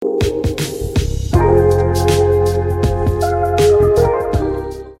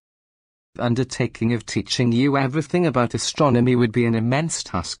undertaking of teaching you everything about astronomy would be an immense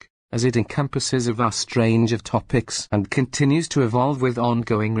task, as it encompasses a vast range of topics and continues to evolve with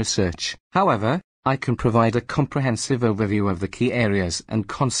ongoing research. However, I can provide a comprehensive overview of the key areas and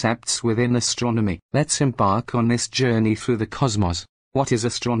concepts within astronomy. Let's embark on this journey through the cosmos. What is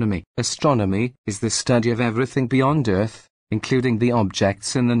astronomy? Astronomy is the study of everything beyond Earth, including the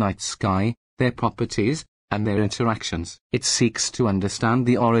objects in the night sky, their properties, and their interactions. It seeks to understand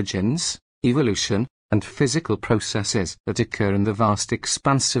the origins, evolution, and physical processes that occur in the vast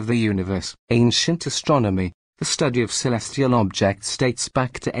expanse of the universe. Ancient astronomy, the study of celestial objects, dates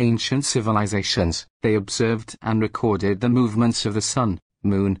back to ancient civilizations. They observed and recorded the movements of the sun,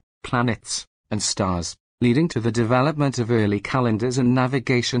 moon, planets, and stars, leading to the development of early calendars and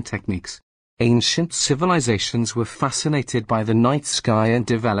navigation techniques. Ancient civilizations were fascinated by the night sky and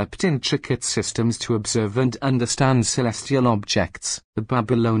developed intricate systems to observe and understand celestial objects. The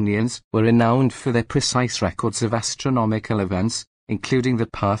Babylonians were renowned for their precise records of astronomical events, including the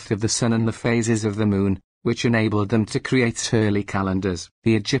path of the sun and the phases of the moon, which enabled them to create early calendars.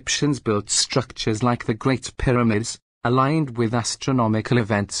 The Egyptians built structures like the Great Pyramids, aligned with astronomical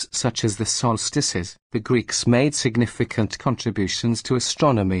events such as the solstices. The Greeks made significant contributions to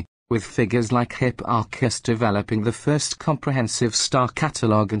astronomy, with figures like Hipparchus developing the first comprehensive star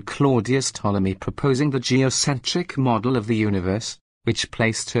catalogue and Claudius Ptolemy proposing the geocentric model of the universe, which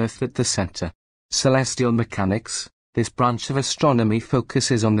placed Earth at the center. Celestial mechanics. This branch of astronomy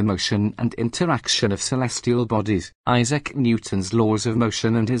focuses on the motion and interaction of celestial bodies. Isaac Newton's laws of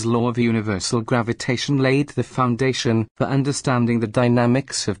motion and his law of universal gravitation laid the foundation for understanding the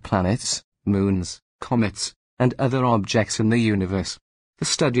dynamics of planets, moons, comets, and other objects in the universe. The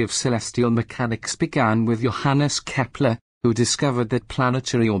study of celestial mechanics began with Johannes Kepler, who discovered that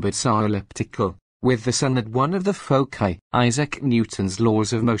planetary orbits are elliptical, with the sun at one of the foci. Isaac Newton's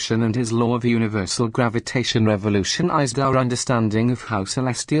laws of motion and his law of universal gravitation revolutionized our understanding of how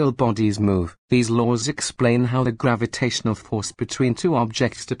celestial bodies move. These laws explain how the gravitational force between two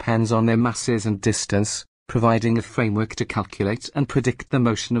objects depends on their masses and distance, providing a framework to calculate and predict the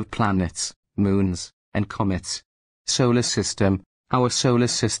motion of planets, moons, and comets. Solar system. Our solar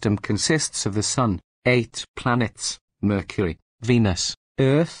system consists of the Sun, 8 planets, Mercury, Venus,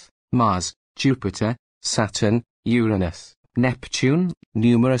 Earth, Mars, Jupiter, Saturn, Uranus, Neptune,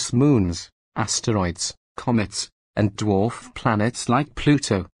 numerous moons, asteroids, comets, and dwarf planets like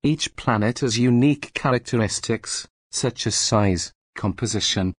Pluto. Each planet has unique characteristics, such as size,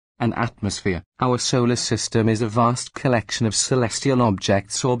 composition, and atmosphere. Our solar system is a vast collection of celestial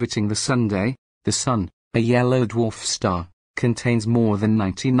objects orbiting the Sun. The Sun, a yellow dwarf star, contains more than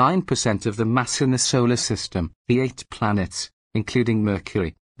 99% of the mass in the solar system. The 8 planets, including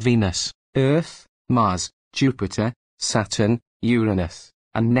Mercury, Venus, Earth, Mars, Jupiter, Saturn, Uranus,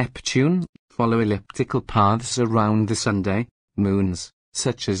 and Neptune, follow elliptical paths around the Sun. Moons,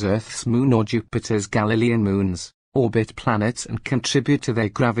 such as Earth's moon or Jupiter's Galilean moons, orbit planets and contribute to their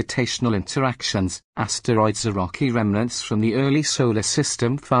gravitational interactions. Asteroids are rocky remnants from the early solar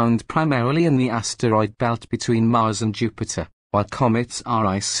system found primarily in the asteroid belt between Mars and Jupiter, while comets are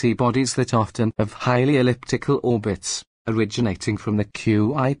icy bodies that often have highly elliptical orbits, originating from the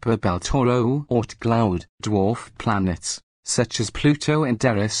Kuiper belt or Oort cloud. Dwarf planets, such as Pluto and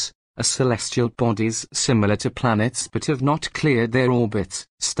Eris, are celestial bodies similar to planets but have not cleared their orbits.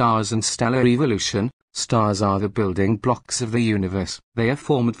 Stars and stellar evolution. Stars are the building blocks of the universe. They are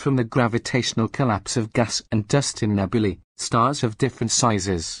formed from the gravitational collapse of gas and dust in nebulae. Stars have different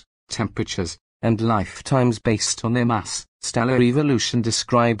sizes, temperatures, and lifetimes based on their mass. Stellar evolution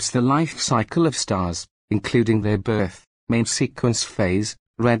describes the life cycle of stars, including their birth, main sequence phase,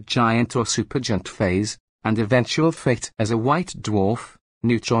 red giant or supergiant phase, and eventual fate as a white dwarf,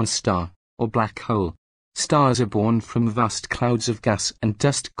 neutron star, or black hole. Stars are born from vast clouds of gas and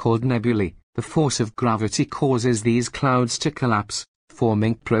dust called nebulae. The force of gravity causes these clouds to collapse,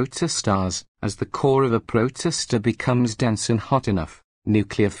 forming protostars. As the core of a protostar becomes dense and hot enough,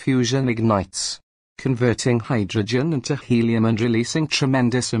 nuclear fusion ignites, converting hydrogen into helium and releasing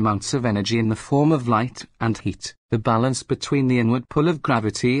tremendous amounts of energy in the form of light and heat. The balance between the inward pull of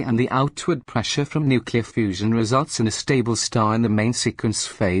gravity and the outward pressure from nuclear fusion results in a stable star in the main sequence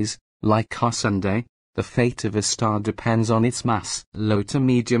phase, like our Sun. The fate of a star depends on its mass. Low to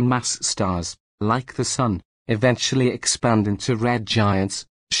medium mass stars, like the Sun, eventually expand into red giants,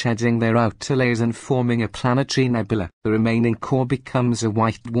 shedding their outer layers and forming a planetary nebula. The remaining core becomes a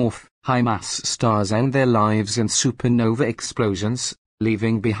white dwarf. High-mass stars end their lives in supernova explosions,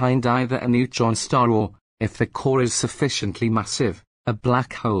 leaving behind either a neutron star or, if the core is sufficiently massive, a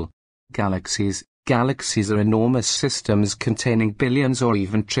black hole. Galaxies. Galaxies are enormous systems containing billions or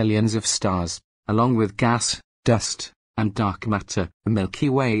even trillions of stars, along with gas, dust, and dark matter. The Milky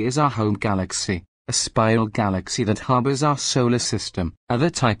Way is our home galaxy, a spiral galaxy that harbors our solar system. Other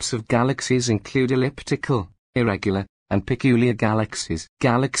types of galaxies include elliptical, irregular, and peculiar galaxies.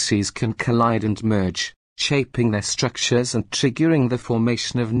 Galaxies can collide and merge, shaping their structures and triggering the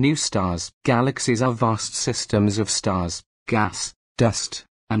formation of new stars. Galaxies are vast systems of stars, gas, dust,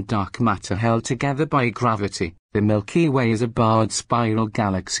 and dark matter held together by gravity. The Milky Way is a barred spiral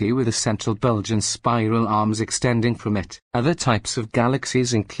galaxy with a central bulge and spiral arms extending from it. Other types of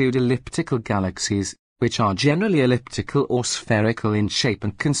galaxies include elliptical galaxies, which are generally elliptical or spherical in shape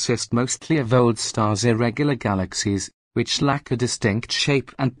and consist mostly of old stars. Irregular galaxies, which lack a distinct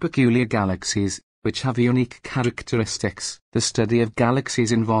shape, and peculiar galaxies, which have unique characteristics. The study of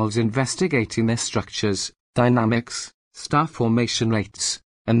galaxies involves investigating their structures, dynamics, star formation rates,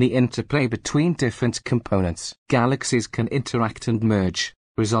 and the interplay between different components. Galaxies can interact and merge,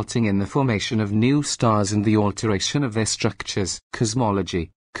 resulting in the formation of new stars and the alteration of their structures.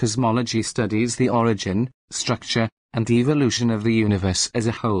 Cosmology. Cosmology studies the origin, structure, and evolution of the universe as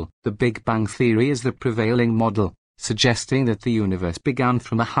a whole. The Big Bang Theory is the prevailing model, suggesting that the universe began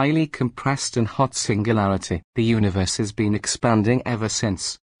from a highly compressed and hot singularity. The universe has been expanding ever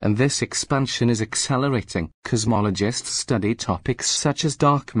since, and this expansion is accelerating. Cosmologists study topics such as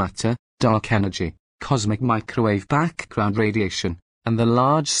dark matter, dark energy, cosmic microwave background radiation, and the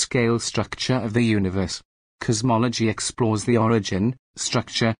large-scale structure of the universe. Cosmology explores the origin,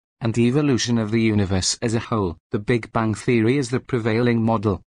 structure, and evolution of the universe as a whole. The Big Bang Theory is the prevailing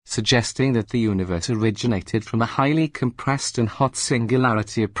model, suggesting that the universe originated from a highly compressed and hot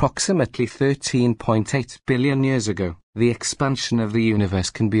singularity approximately 13.8 billion years ago. The expansion of the universe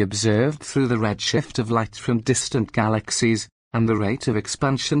can be observed through the redshift of light from distant galaxies, and the rate of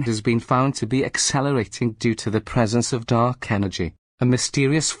expansion has been found to be accelerating due to the presence of dark energy, a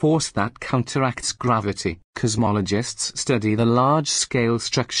mysterious force that counteracts gravity. Cosmologists study the large-scale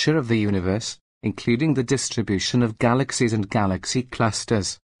structure of the universe, including the distribution of galaxies and galaxy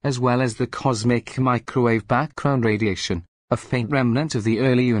clusters, as well as the cosmic microwave background radiation, a faint remnant of the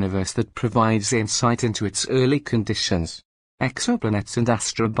early universe that provides insight into its early conditions. Exoplanets and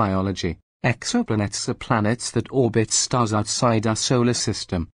astrobiology. Exoplanets are planets that orbit stars outside our solar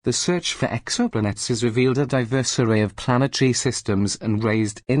system. The search for exoplanets has revealed a diverse array of planetary systems and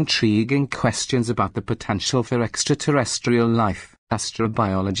raised intriguing questions about the potential for extraterrestrial life.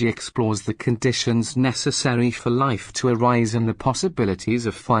 Astrobiology explores the conditions necessary for life to arise and the possibilities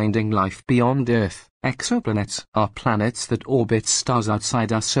of finding life beyond Earth. Exoplanets are planets that orbit stars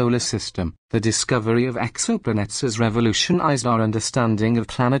outside our solar system. The discovery of exoplanets has revolutionized our understanding of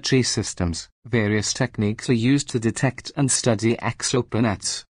planetary systems. Various techniques are used to detect and study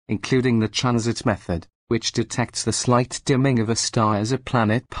exoplanets, including the transit method, which detects the slight dimming of a star as a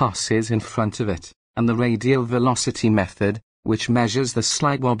planet passes in front of it, and the radial velocity method, which measures the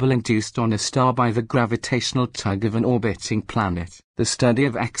slight wobble induced on a star by the gravitational tug of an orbiting planet. The study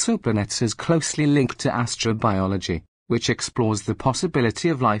of exoplanets is closely linked to astrobiology, which explores the possibility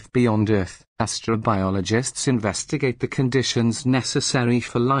of life beyond Earth. Astrobiologists investigate the conditions necessary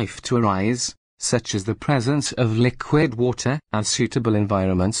for life to arise, such as the presence of liquid water and suitable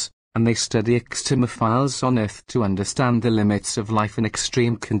environments, and they study extremophiles on Earth to understand the limits of life in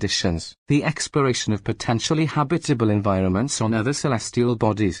extreme conditions. The exploration of potentially habitable environments on other celestial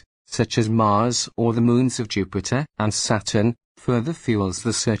bodies, such as Mars or the moons of Jupiter and Saturn, further fuels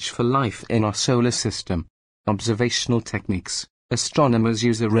the search for life in our solar system. Observational techniques. Astronomers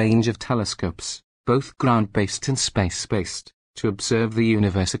use a range of telescopes, both ground-based and space-based, to observe the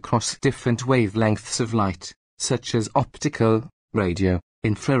universe across different wavelengths of light, such as optical, radio,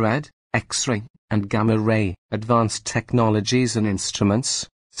 infrared, X-ray, and gamma-ray. Advanced technologies and instruments,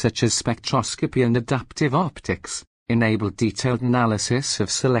 such as spectroscopy and adaptive optics, enable detailed analysis of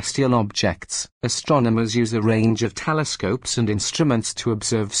celestial objects. Astronomers use a range of telescopes and instruments to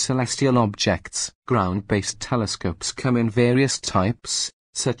observe celestial objects. Ground-based telescopes come in various types,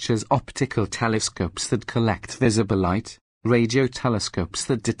 such as optical telescopes that collect visible light, radio telescopes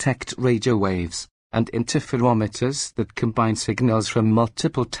that detect radio waves, and interferometers that combine signals from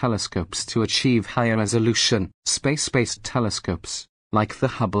multiple telescopes to achieve higher resolution. Space-based telescopes, like the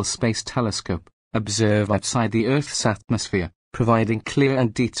Hubble Space Telescope, observe outside the Earth's atmosphere, providing clear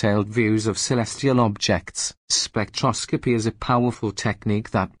and detailed views of celestial objects. Spectroscopy is a powerful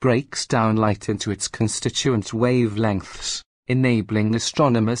technique that breaks down light into its constituent wavelengths, enabling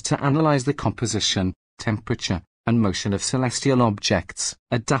astronomers to analyze the composition, temperature, and motion of celestial objects.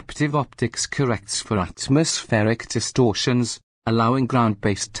 Adaptive optics corrects for atmospheric distortions, allowing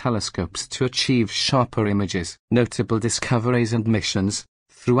ground-based telescopes to achieve sharper images. Notable discoveries and missions.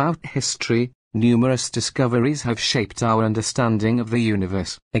 Throughout history, numerous discoveries have shaped our understanding of the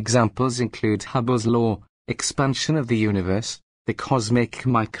universe. Examples include Hubble's law, expansion of the universe, the cosmic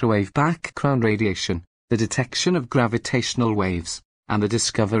microwave background radiation, the detection of gravitational waves, and the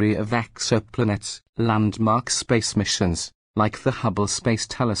discovery of exoplanets. Landmark space missions, like the Hubble Space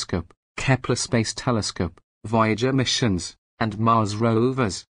Telescope, Kepler Space Telescope, Voyager missions, and Mars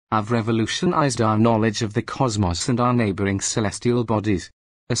rovers, have revolutionized our knowledge of the cosmos and our neighboring celestial bodies.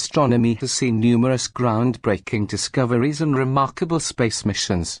 Astronomy has seen numerous groundbreaking discoveries and remarkable space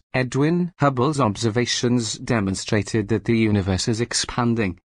missions. Edwin Hubble's observations demonstrated that the universe is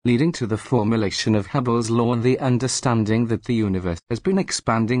expanding, leading to the formulation of Hubble's law and the understanding that the universe has been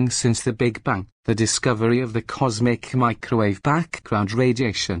expanding since the Big Bang. The discovery of the cosmic microwave background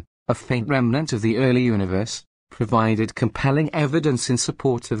radiation, a faint remnant of the early universe, provided compelling evidence in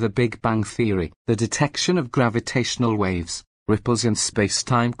support of the Big Bang theory. The detection of gravitational waves, ripples in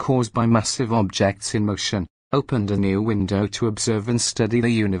space-time caused by massive objects in motion, opened a new window to observe and study the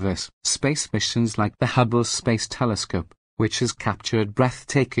universe. Space missions like the Hubble Space Telescope, which has captured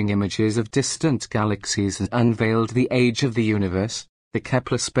breathtaking images of distant galaxies and unveiled the age of the universe, the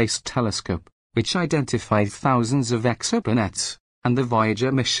Kepler Space Telescope, which identified thousands of exoplanets, and the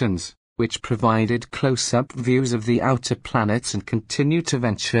Voyager missions, which provided close-up views of the outer planets and continue to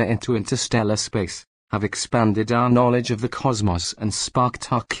venture into interstellar space, have expanded our knowledge of the cosmos and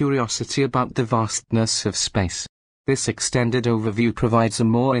sparked our curiosity about the vastness of space. This extended overview provides a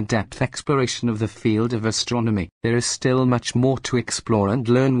more in-depth exploration of the field of astronomy. There is still much more to explore and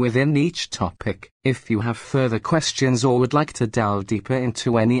learn within each topic. If you have further questions or would like to delve deeper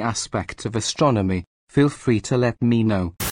into any aspect of astronomy, feel free to let me know.